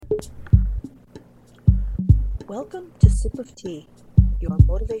Welcome to Sip of Tea, your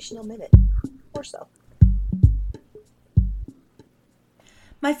motivational minute, or so.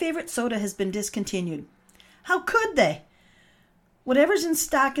 My favorite soda has been discontinued. How could they? Whatever's in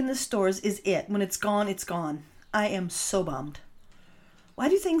stock in the stores is it. When it's gone, it's gone. I am so bummed. Why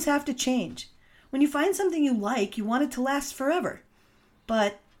do things have to change? When you find something you like, you want it to last forever.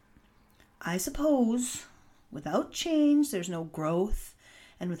 But I suppose without change, there's no growth.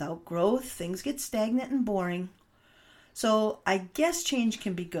 And without growth, things get stagnant and boring. So I guess change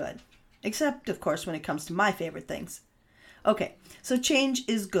can be good. Except, of course, when it comes to my favorite things. Okay, so change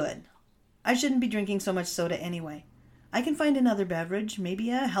is good. I shouldn't be drinking so much soda anyway. I can find another beverage,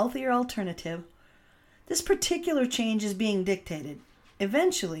 maybe a healthier alternative. This particular change is being dictated.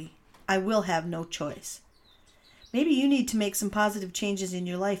 Eventually, I will have no choice. Maybe you need to make some positive changes in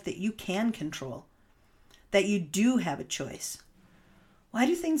your life that you can control. That you do have a choice. Why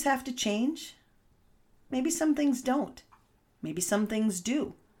do things have to change? Maybe some things don't. Maybe some things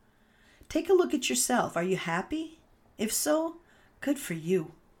do. Take a look at yourself. Are you happy? If so, good for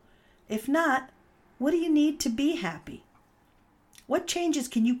you. If not, what do you need to be happy? What changes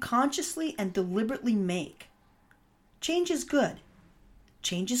can you consciously and deliberately make? Change is good.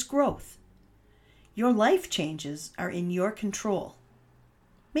 Change is growth. Your life changes are in your control.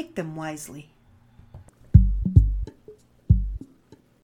 Make them wisely.